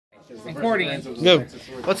Recording. Go.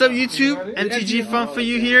 What's up, YouTube? MTG Fun for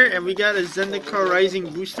you here, and we got a Zendikar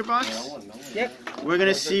Rising booster box. Yep. We're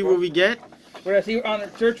gonna see what we get. We're gonna see on the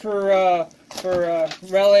search for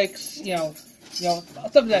relics,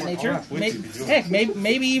 stuff of that nature. Heck,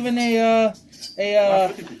 maybe even a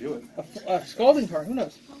scalding card. Who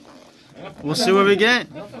knows? We'll see what we get.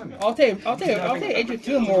 I'll take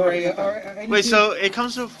 2 more. Wait, so it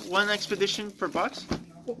comes with 1 expedition per box?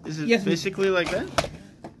 Is it basically like that?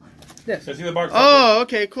 Yes. Oh,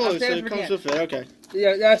 okay, cool. So it comes with it. Okay.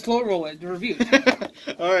 Yeah, that's slow roll it. The review.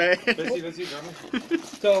 All right. Let's see,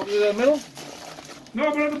 So the middle. No,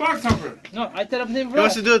 put in the box cover. No, I set up the He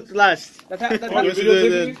wants to do it last. That's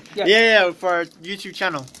Yeah, for our YouTube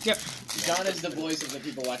channel. Yep. John is the voice of the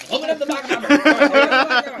people watching. Open up the box cover.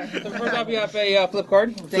 So first off, we have a flip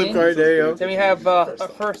card. Flip card, there you go. Then we have our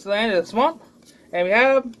first land of the swamp, and we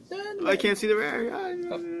have. I can't see the rare.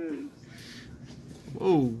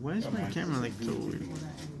 Oh, why is my camera like so weird?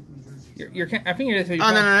 I think you're just.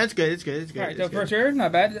 Oh no, it's good. It's good. It's good. Alright, so first rare,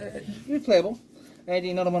 not bad. It's playable.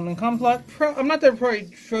 Anything notable on the common slot? I'm not there to probably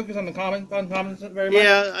focus on the uncommons very much.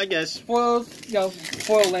 Yeah, I guess. Foils,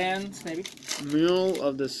 foil lands, maybe. Mule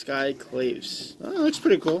of the Sky Claves. Oh, looks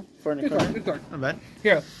pretty cool. For an card. Good card. Not bad.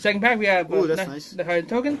 Here, second pack, we have that's nice. The hidden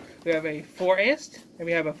token. We have a 4-est, and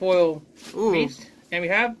we have a foil beast, and we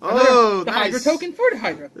have the Hydra token for the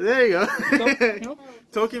Hydra. There you go. So,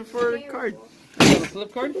 token for the card. We have a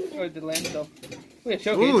flip card, or the land, so. We have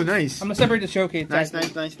showcase. Ooh, nice. I'm going to separate the showcase. Nice.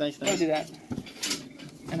 I'll do that.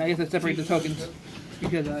 And I guess I separate the tokens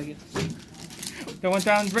because I get. So one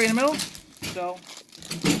sounds right in the middle. So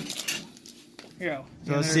here we go.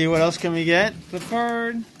 So let's see what else can we get. Flip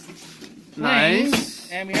card. Nice.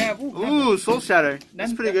 And we have Soul Shatter.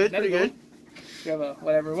 That's pretty good. Pretty good. We have a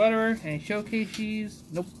whatever. Any showcase keys?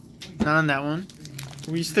 Nope. Not on that one.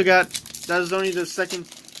 We still got. That was only the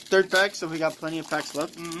third pack, so we got plenty of packs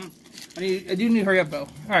left. I do need to hurry up though.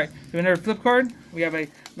 Alright, so another flip card. We have a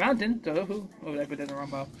mountain. So I put that in the wrong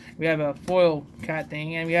pile. We have a foil cat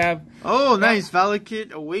thing, and we have nice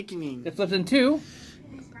Valakut Awakening. It flips in 2.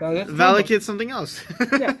 Valakut something else.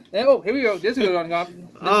 Yeah. Oh, here we go. This is a good uncommon.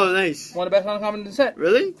 Oh, nice. One of the best uncommon in the set.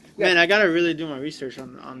 Really? Yeah. Man, I gotta really do my research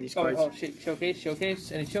on these cards. Oh, shit.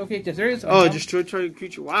 Showcase. Any showcase? Yes, there is. Oh, destroy target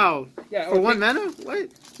creature. Wow. Yeah. For 1 mana? What?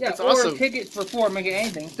 Yeah, that's or awesome. kick it for 4, make it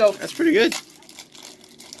anything. So that's pretty good.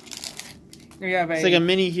 We have it's like a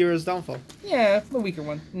mini Hero's Downfall. Yeah, a weaker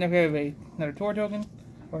one. And then we have another Tor token,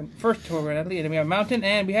 or first Tor rare, at least. And then we have a Mountain,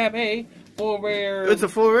 and we have a full rare. It's a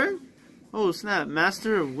full rare? Oh, snap.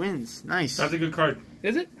 Master of Winds. Nice. That's a good card.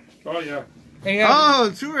 Is it? Oh, yeah.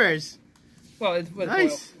 Oh, 2 rares. Well, it's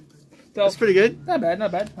nice. So, that's pretty good. Not bad.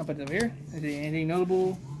 I'll put it over here. Is there anything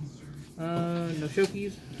notable? No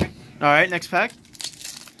showkeys. Alright, next pack.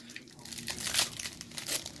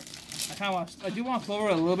 I do want Flower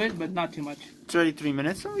a little bit, but not too much. It's already 3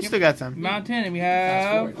 minutes, so we still got time. Mountain, and we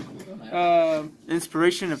have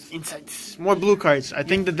Inspiration of Insights. More blue cards. I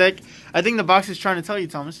think the box is trying to tell you,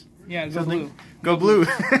 Thomas. Yeah, go blue. Go blue.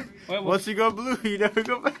 Once you go blue, you never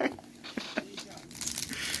go back.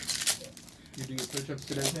 You do your push-ups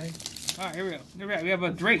today? Alright, here we go. We have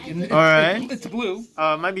a Drake. Alright. It's blue.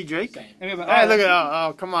 Might be Drake. And we have hey, look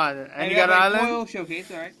at come on. And you got an island? Foil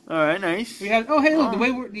showcase, alright. Alright, nice. We have hey look,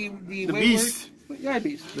 the Beast. Yeah,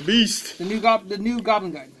 Beast. The Beast. The new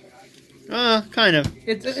Goblin Guide. Kind of.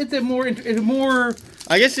 It's a more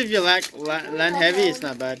I guess if you lack land heavy, it's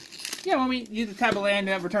not bad. Yeah, well, I mean, you tap a land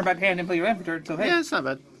and return back to hand and play your land return, so hey. Yeah, it's not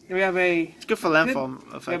bad. We have it's good for landfall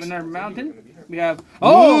effects. We have another mountain. We have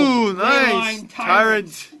ooh, nice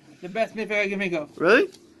Tyrant. The best mythic I can think of. Really?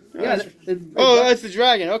 Yeah. That's the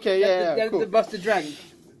dragon. Okay, yeah, that's cool. the busted dragon.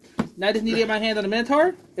 Now I just need to get my hands on the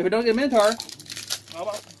Minotaur. If I don't get a Minotaur,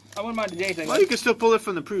 I wouldn't mind the J thing. Well, you can still pull it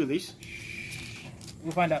from the pre-release.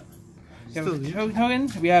 We'll find out. We have a token.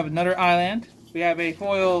 We have another island. We have a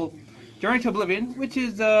foil Journey to Oblivion, which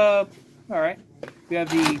is alright. We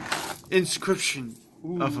have the Inscription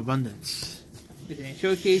of Abundance.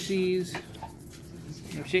 Showcases.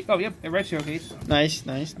 Oh, yep, a red showcase. Nice.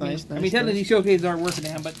 I mean, technically these showcases aren't worth a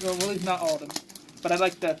damn, but well, at least not all of them. But I'd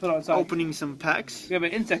like to put on side. Opening some packs. We have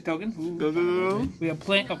an insect token. Ooh. Go. We have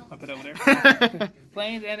plane. Oh, I put it over there.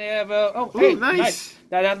 Planes, and they have hey, nice.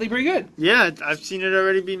 That's actually pretty good. Yeah, I've seen it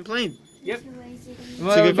already being played. Yep. It's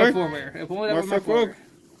a good card. More for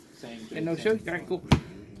and no show. Alright, cool.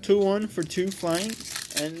 2/1 for 2 flying,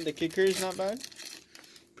 and the kicker is not bad.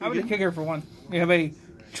 How about the kicker for 1? We have a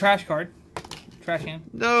trash card. Trash can.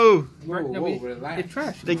 No. It's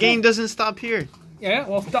trash. The game doesn't stop here. Yeah,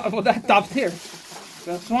 well, that stops here.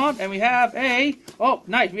 The swamp, and we have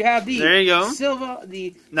nice. We have the there you go. Silva,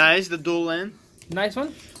 nice, the dual land. Nice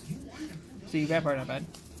one. see, vampire not bad.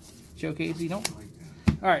 Showcase, you know.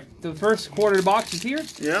 All right, the first quarter of the box is here.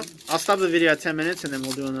 Yep. I'll stop the video at 10 minutes and then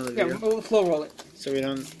we'll do another Yeah, video. we'll slow roll it. So we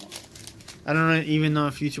don't. I don't even know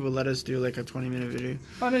if YouTube will let us do like a 20-minute video.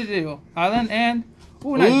 Oh, there you go. Island and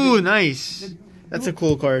ooh, nice. Ooh, nice. That's a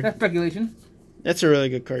cool card. That's speculation. That's a really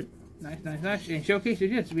good card. Nice. And showcase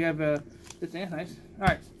is yes. We have this thing. Nice. All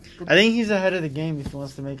right. I think he's ahead of the game if he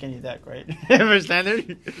wants to make any deck, right? For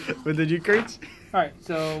standard with the G cards. All right.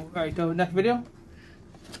 So so next video.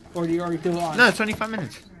 Or are you still on? No, 25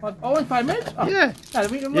 minutes. Oh, in 5 minutes? Oh. Yeah.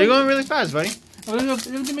 You're going really fast, buddy. We're going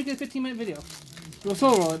to make it a 15-minute video. We'll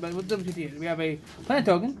solo roll it, but we'll double continue. We have a planet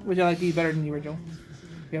token, which I like these better than the original.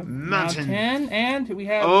 We have Mountain. and we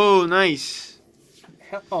have... Oh, nice.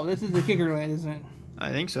 Oh, this is the kicker land, isn't it?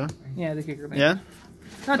 I think so. Yeah, the kicker land. Yeah?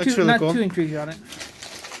 Not Looks too intrigued on it.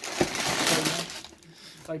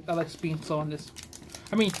 I like being slow on this.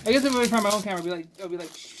 I mean, I guess if I was from my own camera, it'd be like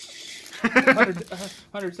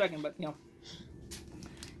 100 second, but you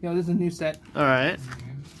know, this is a new set. All right.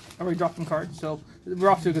 I already dropped some cards, so we're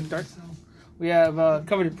off to a good start. We have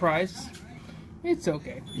coveted prize. It's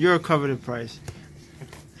okay. You're a coveted prize.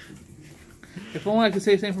 If only I could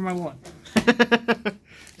say the same for my one.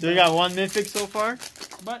 So we got one mythic so far?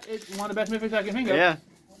 But it's one of the best mythics I can think of. Yeah.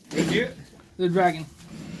 The dragon.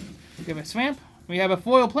 We have a swamp. We have a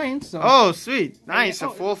foil plane. So. Oh, sweet. Nice. Yeah.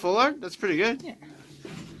 A full art? That's pretty good. Yeah.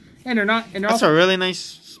 And they're not. And they're That's also, a really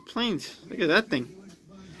nice planes. Look at that thing.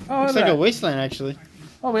 oh, It's like a wasteland, actually.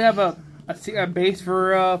 Oh, we have a base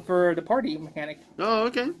for the party mechanic. Oh,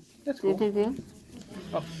 okay. That's Cool, cool. cool, cool.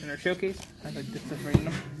 Oh, and our showcase. I like this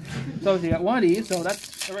random. So we got one of these. So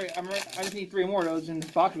that's all right. I just need 3 more of those in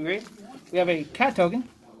this box. Would be great. We have a cat token.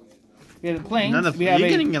 We have a plane. You're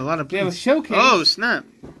getting a lot of We have a planes. showcase. Oh, snap.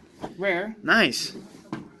 Rare. Nice.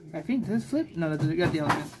 I think this flip. No, that's got the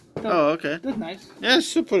element. So, Oh, okay. that's nice. Yeah, it's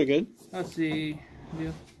still pretty good. Let's see.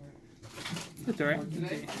 Yeah. That's alright.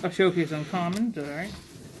 A showcase uncommon. That's alright.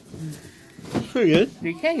 Pretty good.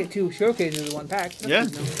 You can't get 2 showcases in one pack. That's Yeah,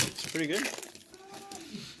 good enough. it's pretty good.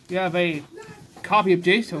 You have a copy of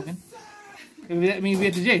Jace token. I mean, we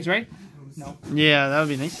have the Jace, right? No. Yeah, that would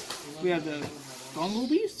be nice. We have the Bongo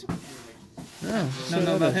Beast. Yeah, Don't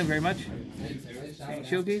know about him very much. Any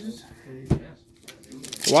showcases?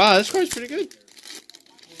 Wow, this card's pretty good.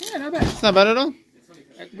 Yeah, not bad. It's not bad at all.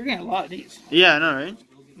 We're getting a lot of these. Yeah, I know, right?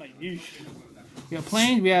 Like, yeesh. We have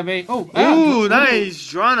planes. We have a Ooh,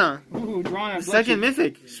 nice. Drana. Ooh, drawn out. Second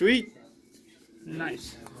mythic. Sweet.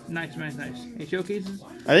 Nice. Any showcases?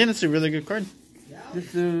 I think that's a really good card.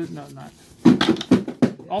 This no, not.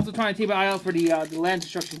 Also trying to keep an eye out for the land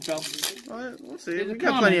destruction spell. Alright, we'll see. It's We a got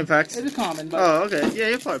common. plenty of packs. It's a common, but Oh, okay. Yeah,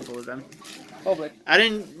 you'll probably pull it then. hopefully. I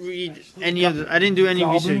didn't read any of the. I didn't do any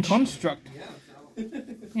Goblin research. Construct.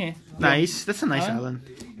 Yeah. Nice. That's a nice Huh? island.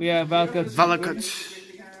 We have Valakut. Valakut.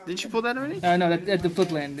 Didn't you pull that already? No, that's the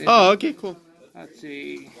flip land. Oh, okay, cool. Let's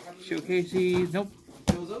see. Showcases. Nope.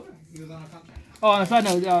 Oh, on a side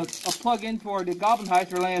note, a plug-in for the Goblin Heist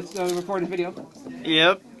for letting us record the video.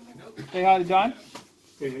 Yep. Say hi to John.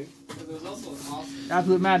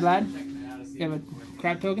 Absolute mad lad. We have a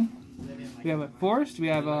crab token. We have a forest. We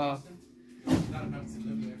have a...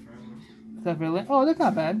 Oh, that's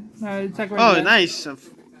not bad. It's like Oh, nice.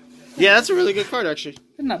 Yeah, that's a really good card, actually.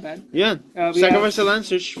 It's not bad. Yeah. We Sacrifice the land,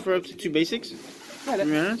 search for up to 2 basics. Yeah, Yeah,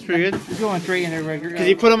 that's pretty good. It's going straight in there regular. Because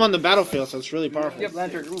you put them on the battlefield, so it's really powerful. Yep,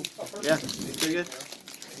 lantern. Ooh. Yeah, pretty good.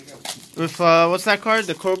 With, what's that card?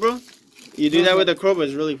 The Cobra? You do that with the Cobra,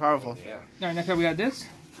 it's really powerful. Alright, next up we got this.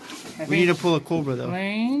 We need to pull a Cobra, though.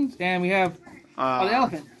 Planes, and we have the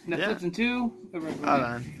elephant. That yeah. flips in 2. Hold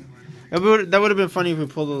on. That would have been funny if we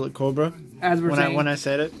pulled a Cobra As we're saying. when I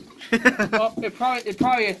said it. Well, it probably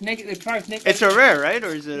is snake. It's a rare, right? Or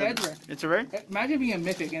is it? Yeah, it's rare. It's a rare? Imagine being a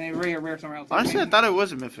mythic and a rare somewhere else. Honestly, I thought it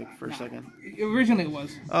was a mythic for a second. Originally it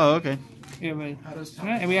was. Oh, okay. Yeah,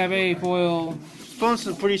 and we have a foil. Pulling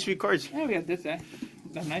some pretty sweet cards. Yeah, we have this guy.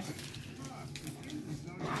 That's nice.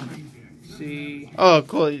 Let's see. Oh,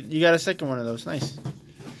 cool. You got a second one of those. Nice.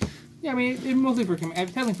 Yeah, I mean, it's mostly for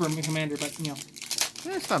telling for a commander, but you know.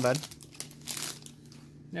 Yeah, it's not bad.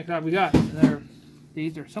 Next up, we got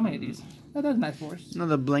these. There's so many of these. Oh, that's nice for us.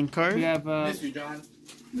 Another blank card. We have. Miss you, John.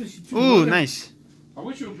 Ooh, nice. I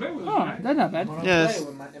wish you would play with us. Oh, tonight. that's not bad. Yes.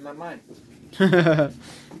 In my mind. What are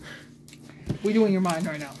you doing in your mind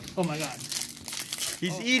right now? Oh my god.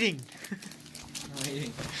 He's eating.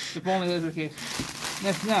 If only that was the case.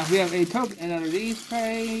 Next up, we have a token. Another of these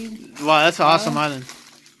trade. Wow, that's an awesome island.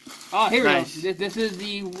 Oh, here Nice. we go. This is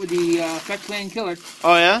the Fetch Lane Killer.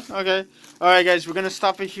 Oh, yeah? Okay. Alright, guys, we're going to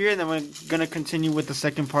stop it here, and then we're going to continue with the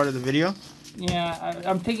second part of the video. Yeah,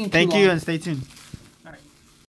 I'm taking too Thank long. you, and stay tuned.